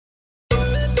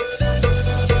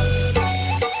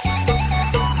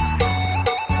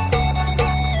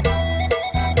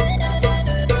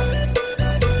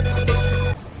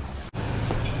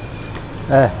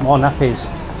More nappies.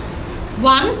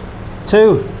 1.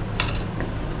 2.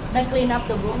 They clean up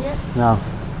the room yet? No.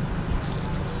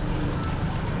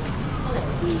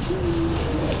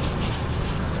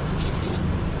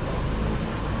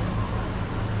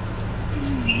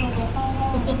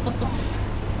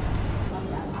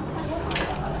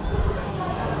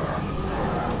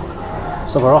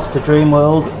 So we're off to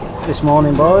Dreamworld this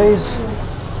morning, boys.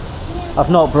 I've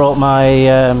not brought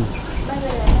my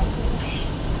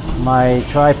my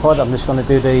tripod. I'm just going to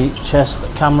do the chest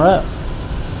camera,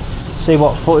 see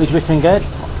what footage we can get.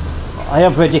 I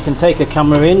have read you can take a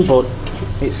camera in, but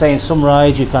it's saying some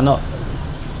rides you cannot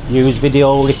use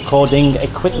video recording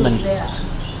equipment,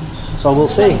 so we'll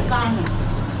see.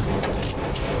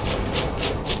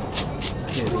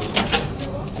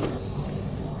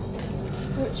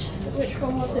 Which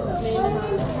one was it that made it?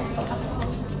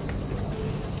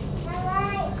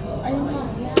 I don't know.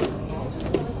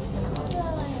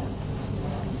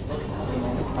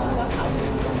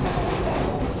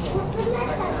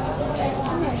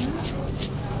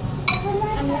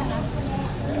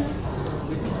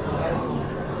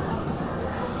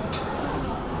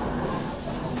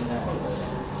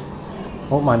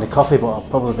 Won't mind the coffee, but I'll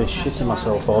probably be shitting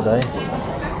myself all day.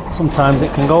 Sometimes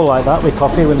it can go like that with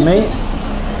coffee with me.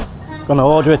 Gonna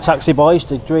order a taxi, boys,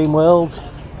 to Dreamworld,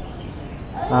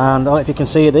 and I don't know if you can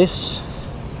see this.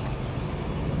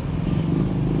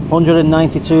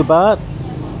 192 baht.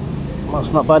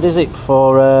 That's not bad, is it?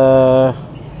 For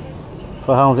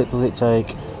how long does it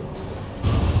take?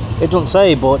 It doesn't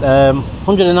say, but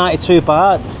 192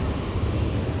 baht,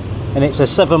 and it's a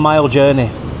 7-mile journey.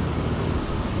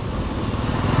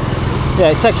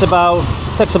 Yeah, it takes about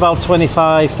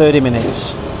 25-30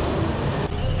 minutes.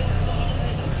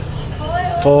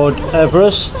 Ford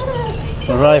Everest,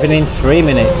 arriving in 3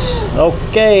 minutes.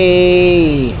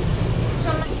 Okay.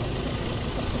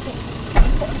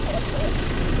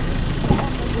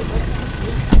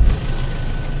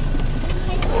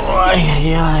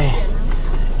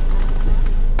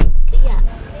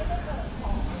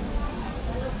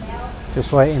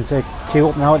 Just waiting to queue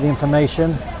up now at the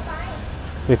information.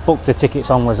 We've booked the tickets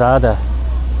on Lazada,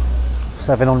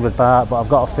 700 baht, but I've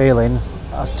got a feeling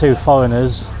that's 2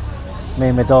 foreigners, me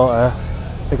and my daughter,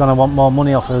 they're going to want more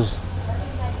money off us,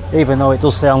 even though it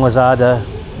does say on Lazada,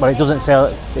 but it doesn't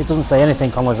say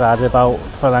anything on Lazada about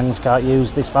Farangs can't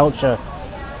use this voucher.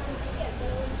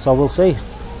 So we'll see.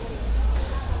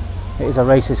 It is a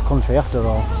racist country after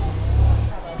all.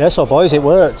 Yeah, so boys, it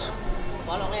worked.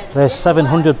 There's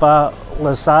 700 baht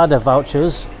Lazada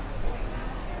vouchers.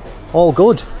 All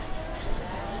good.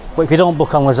 But if you don't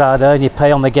book on Lazada and you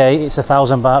pay on the gate, it's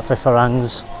 1,000 baht for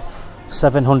Farangs,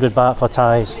 700 baht for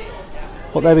Thais.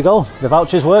 But there we go, the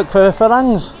vouchers work for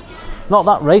Farangs. Not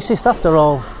that racist after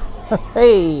all.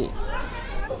 Hey!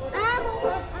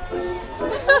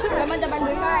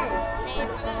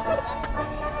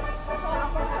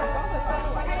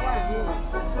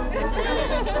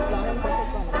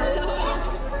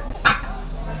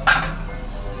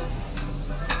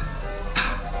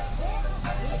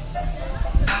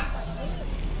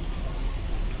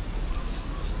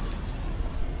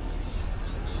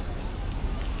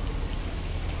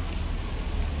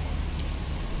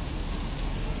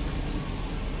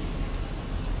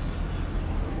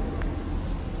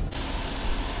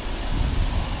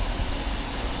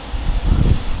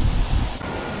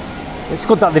 It's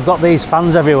good that they've got these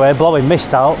fans everywhere blowing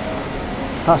mist out.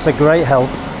 That's a great help.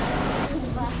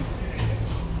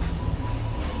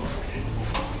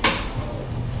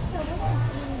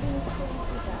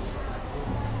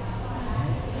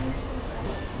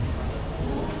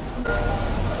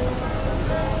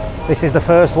 This is the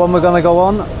first one we're going to go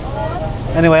on.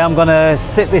 Anyway, I'm going to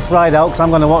sit this ride out because I'm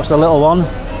going to watch the little one.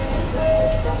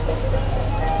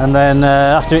 And then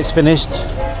after it's finished,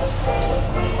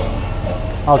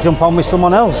 I'll jump on with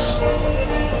someone else.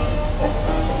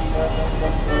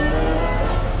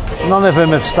 None of them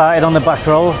have started on the back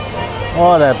row.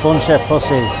 What a bunch of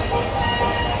pussies.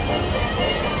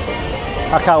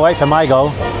 I can't wait for my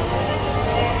go.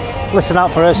 Listen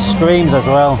out for her screams as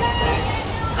well.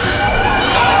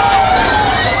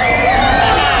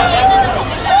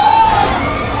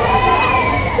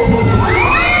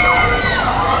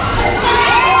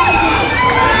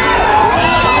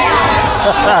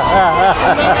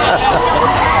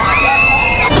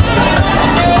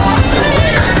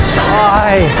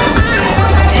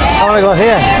 I want to go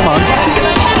here, come on.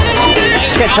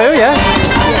 Get 2, yeah?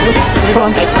 Come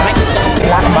on.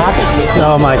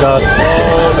 Oh my god.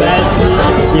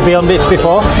 You've been on this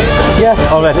before? Yeah.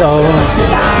 Already? Oh.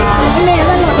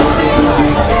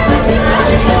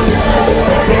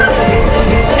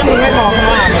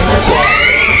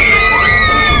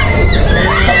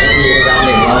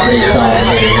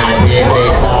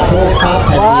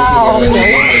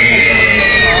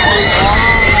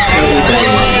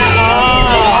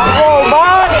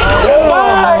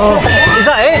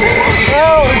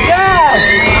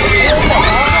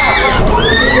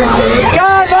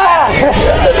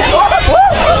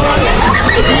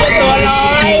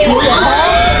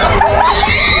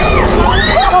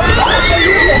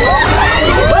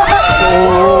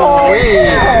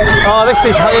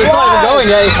 Yes, it's not even going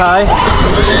yet, it's high.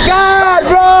 God,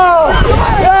 bro!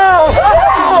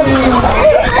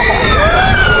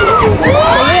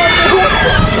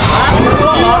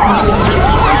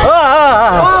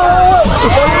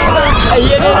ไอ้เ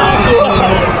หี้ยนี่น่ากลัว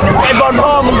ไอ้บอลพ่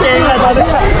อมึงเก่งเลยตอนนี้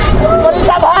มัน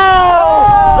จับเท้า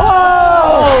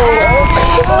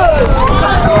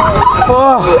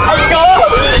ไอ้โก้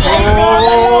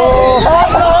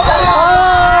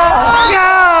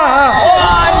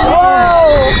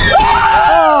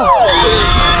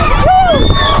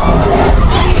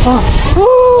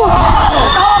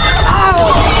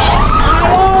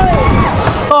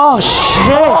Oh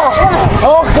shit!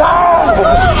 Oh God!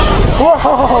 Whoa!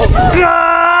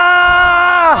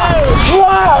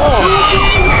 Wow!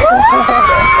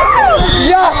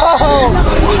 Yo!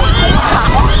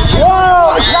 Whoa!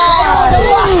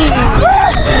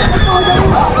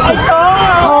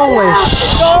 Holy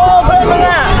shit! เพื่อนมึง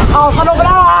อ่ะเอาขนมไปแ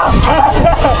ล้วอ่ะ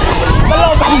มันล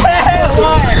งไปแล้ว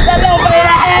จะลงไปแ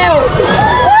ล้ว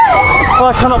Oh,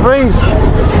 I cannot breathe.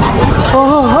 Oh,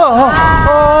 oh,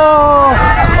 oh,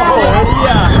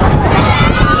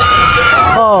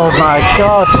 oh my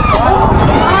god.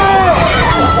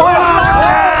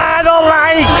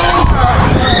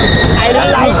 I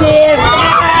don't like this.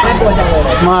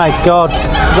 My god,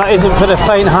 that isn't for the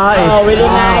faint-hearted. Oh, we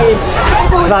don't like.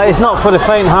 That is not for the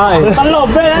faint-hearted. ตลบ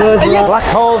ด้วยนะ Black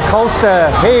hole coaster,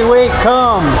 here we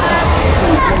come.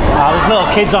 Ah, there's little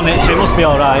kids on it, so it must be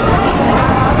alright.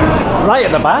 Right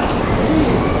at the back.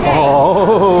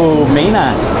 Oh, Mina.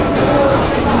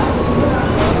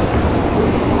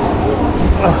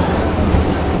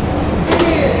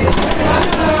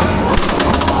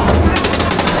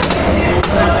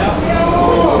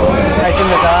 Right in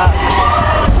the dark.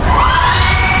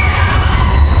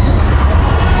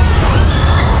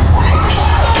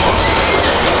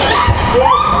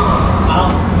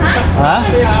 Huh?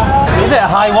 Is it a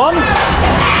high one?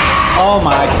 Oh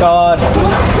my god.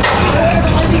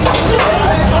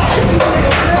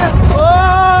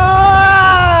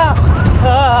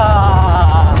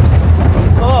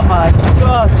 Oh my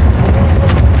god.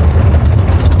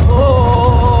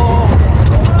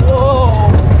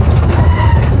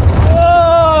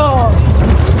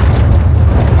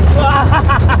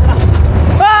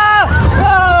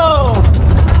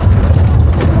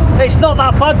 It's not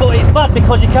that bad, but it's bad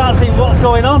because you can't see what's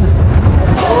going on.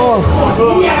 Oh.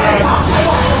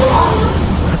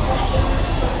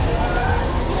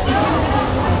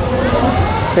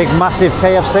 Big massive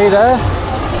KFC there.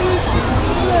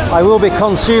 I will be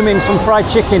consuming some fried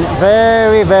chicken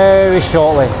very, very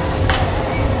shortly.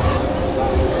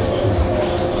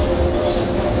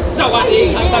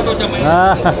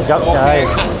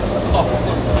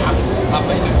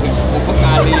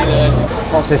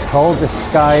 What's this called? The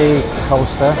Sky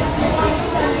Coaster.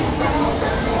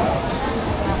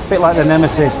 A bit like the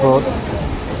Nemesis, but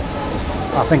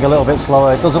I think a little bit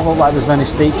slower. It doesn't look like there's many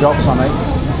steep drops on it.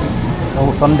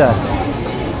 Oh, thunder.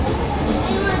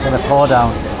 Gonna pour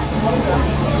down.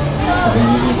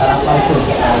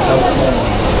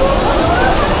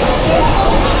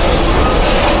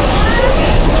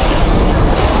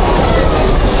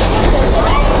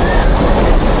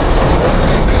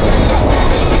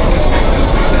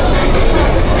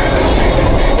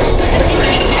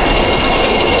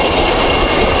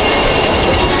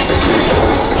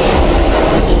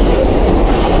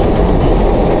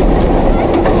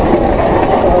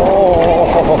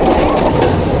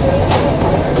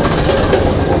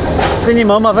 Seen your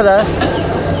mum over there?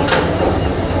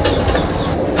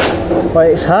 Well,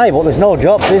 it's high, but there's no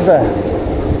drops, is there?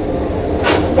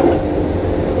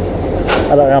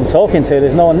 I don't know who I'm talking to,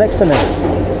 there's no one next to me.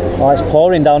 Oh, it's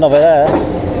pouring down over there.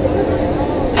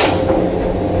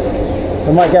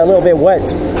 We might get a little bit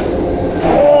wet.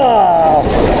 Oh,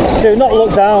 do not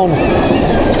look down.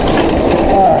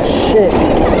 Oh, shit.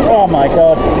 Oh my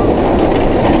god.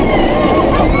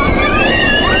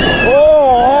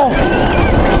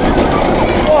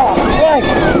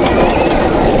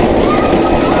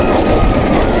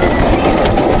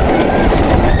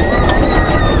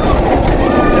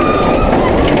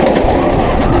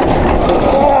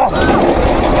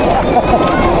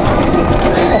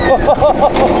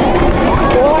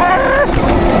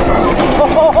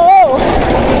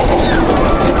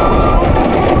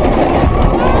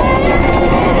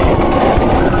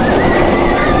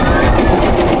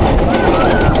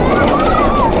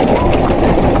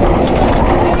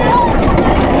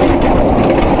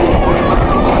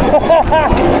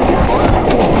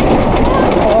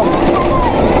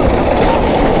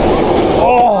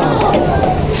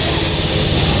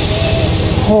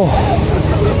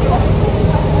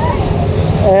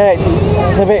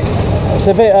 It's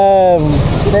a bit,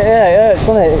 yeah, it hurts,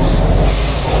 doesn't it?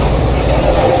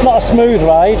 It's not a smooth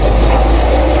ride.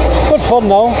 Good fun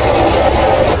though.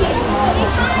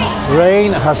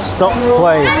 Rain has stopped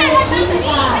playing.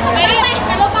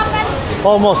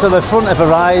 Almost at the front of the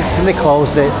ride and they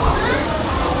closed it.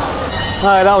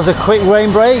 Alright, that was a quick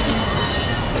rain break.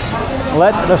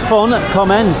 Let the fun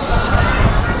commence.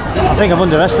 I think I've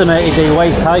underestimated the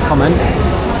waist high comment.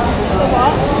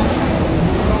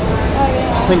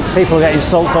 I think people are getting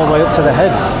soaked all the way up to the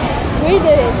head. We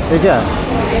did. Did you?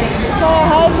 So our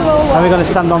hairs are all Are we going to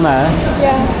stand on there?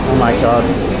 Yeah. Oh my god.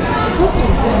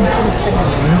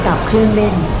 กับเครื่องเล่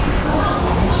น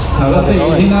แล้ว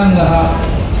4ที่นั่งนะครับ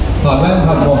ถอดแว่น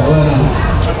ขับหมวกด้วยนะ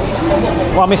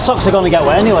Well, my socks are going to get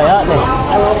wet anyway, aren't they?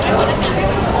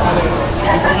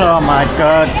 Oh my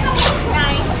god.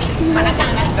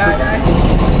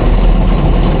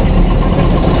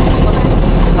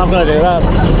 I'm going to do that.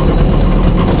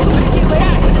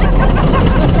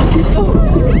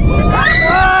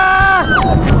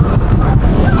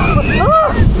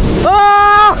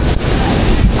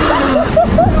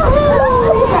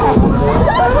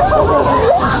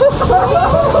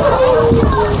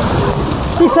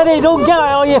 He said he don't get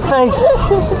it on your face.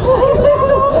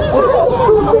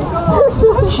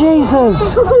 Jesus.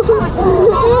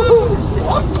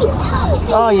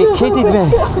 Oh, you kidding me.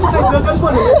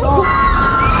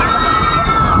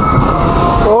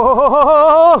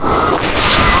 Oh.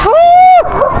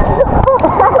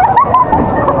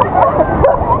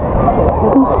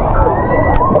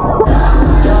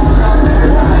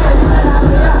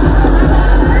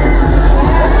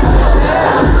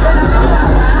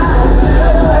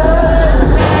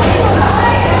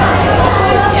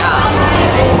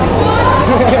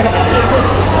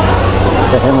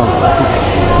 Get him on.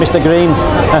 Mr. Green.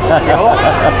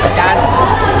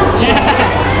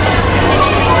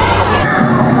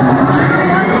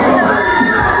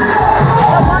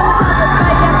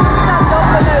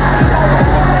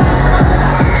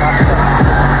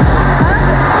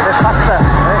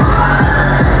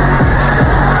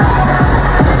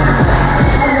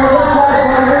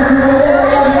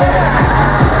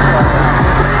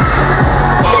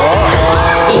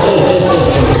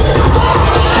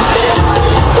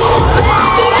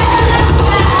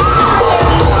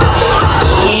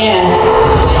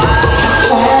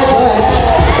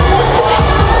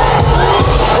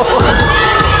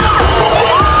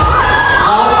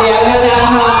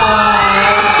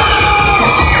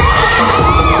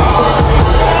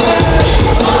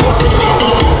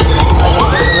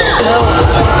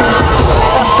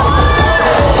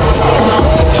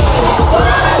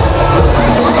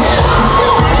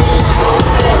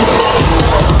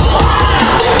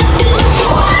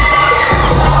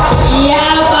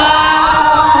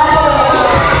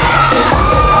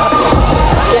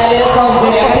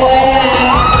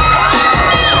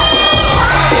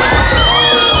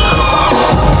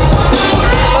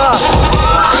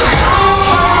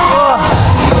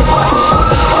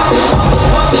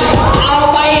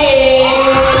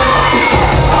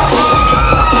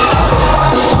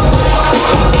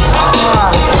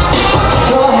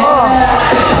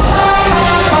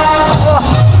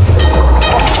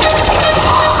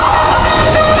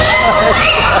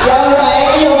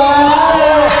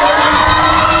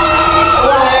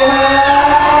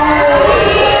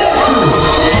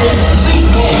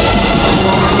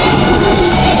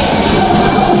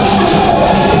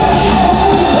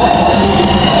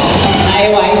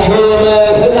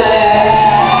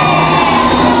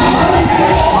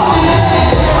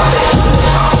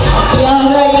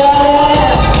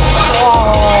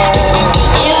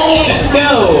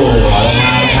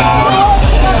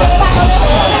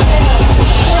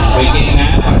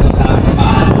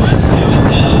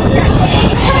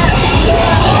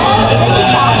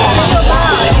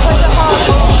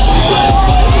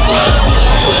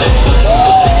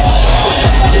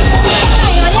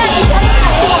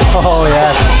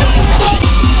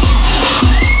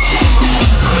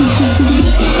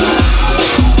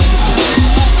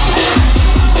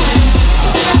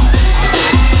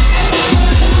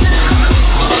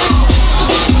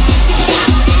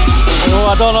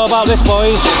 Don't know about this,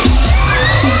 boys.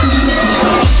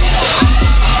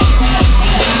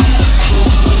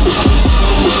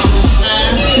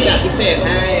 จัดพิเศษใ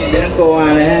ห้ไม่ต้องกลัว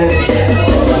นะฮะ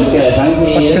วันเกิดทั้ง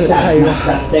ที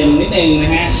จัดเต็มนิดนึงนะ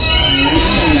ฮะ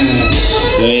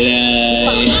เล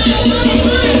ย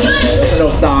สรุ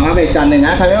ป2ครับอีกจาน1น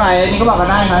ะใครไม่ไหวนี่ก็บอกกัน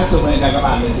ได้ครับสุดเลยการกระบ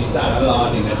าด1 3แล้วรอ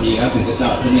1 นาทีครับถึงจะจอ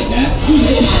ดสนิทนะ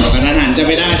กระทันจะไ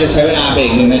ม่ได้จะใช้เวลาเบรก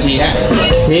1 นาทีครับ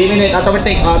ทีมินิทออโตเม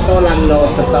ติกออโต้รันโล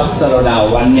สต็อปสโลว์ดาว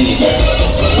น์1 minute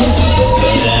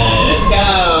let's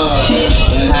go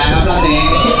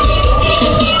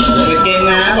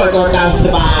ตัวตามส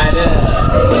บายเด้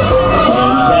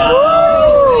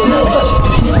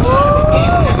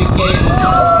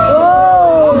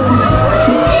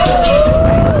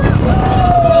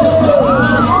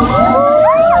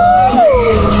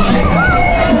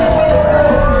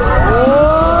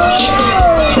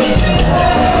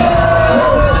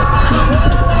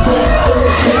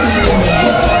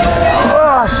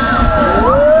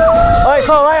It's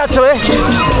alright actually.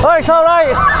 Oh, it's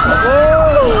alright.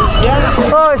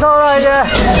 Oh, it's alright, yeah.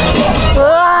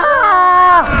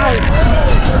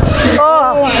 Oh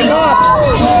my god.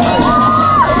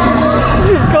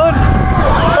 It's good.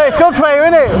 Hey, it's good for you,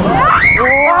 isn't it?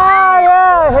 Ah,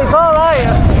 yeah, it's alright.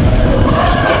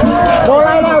 Don't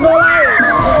lie now, don't lie.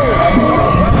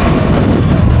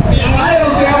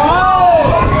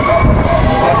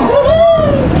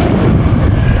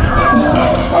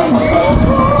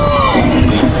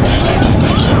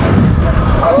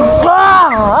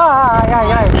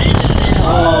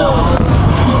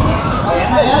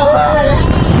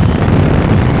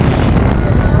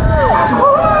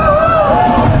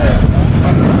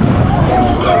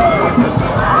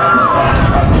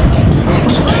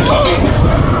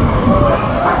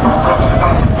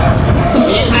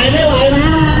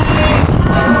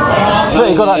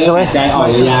 Pretty good actually. ใจอ่อน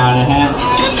ยาวนะฮะ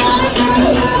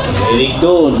very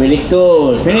good very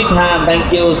good finish time thank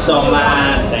you so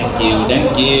much thank you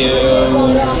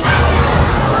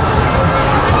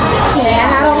สีนะ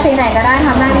คะลงสีไหนก็ได้ท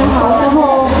ำได้ไม่พอโอ้โห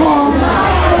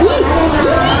ไม่ถึงค่ะ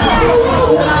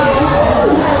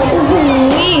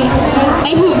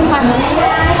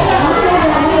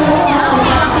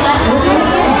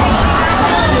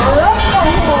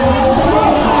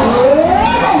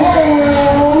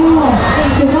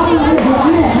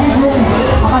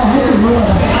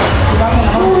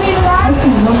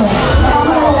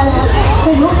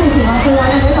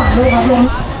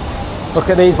Look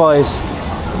at these boys.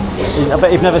 I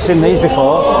bet you've never seen these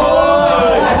before.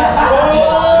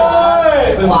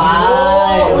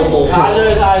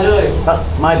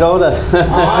 That's my daughter.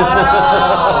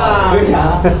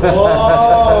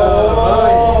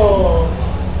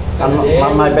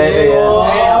 And my baby,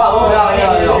 yeah.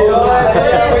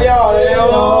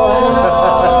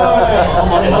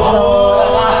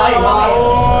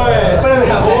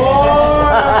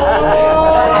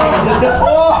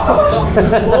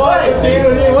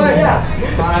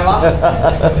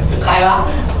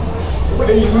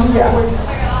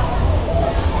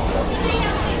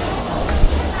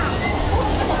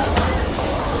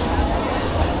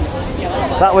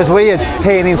 That was weird,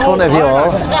 peeing in front of you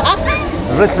all.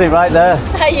 Literally right there.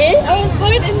 I was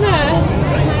born in there.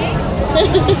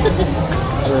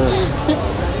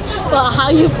 Well, how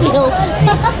you feel?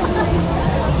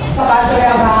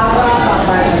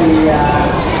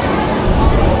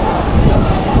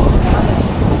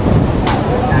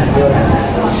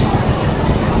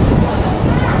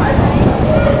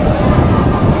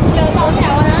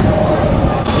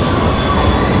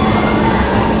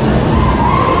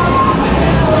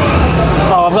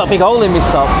 Oh, I've got a big hole in my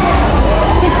sock.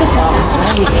 Fuck's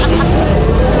sake.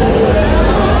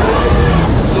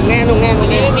 มีร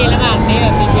ะหว่างนี้แบ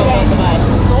บมีเชียวสบาย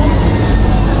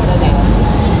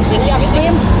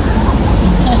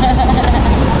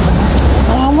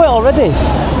Oh, I'm wet already.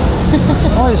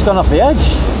 Oh, it's gone off the edge.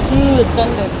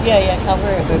 Yeah,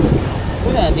 cover it.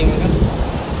 จริงมั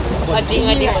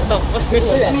นตก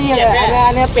นี่แหละ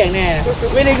อันนี้เปียกแน่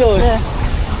ไม่ได้กู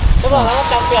ก็บอกแล้วว่า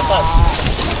การเปียกก่อน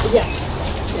เนี่ย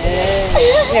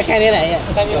แค่นี้ไหนอ่ะ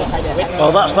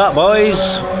Well, that's that, boys.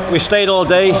 We've stayed all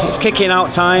day. It's kicking out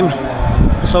time.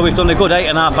 So we've done a good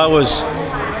 8.5 hours.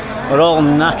 We're all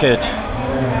knackered.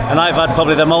 And I've had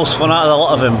probably the most fun out of a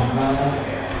lot of them.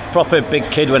 Proper big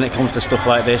kid when it comes to stuff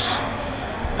like this.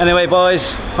 Anyway, boys,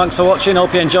 thanks for watching.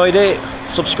 Hope you enjoyed it.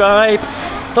 Subscribe,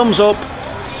 thumbs up.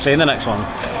 See you in the next one.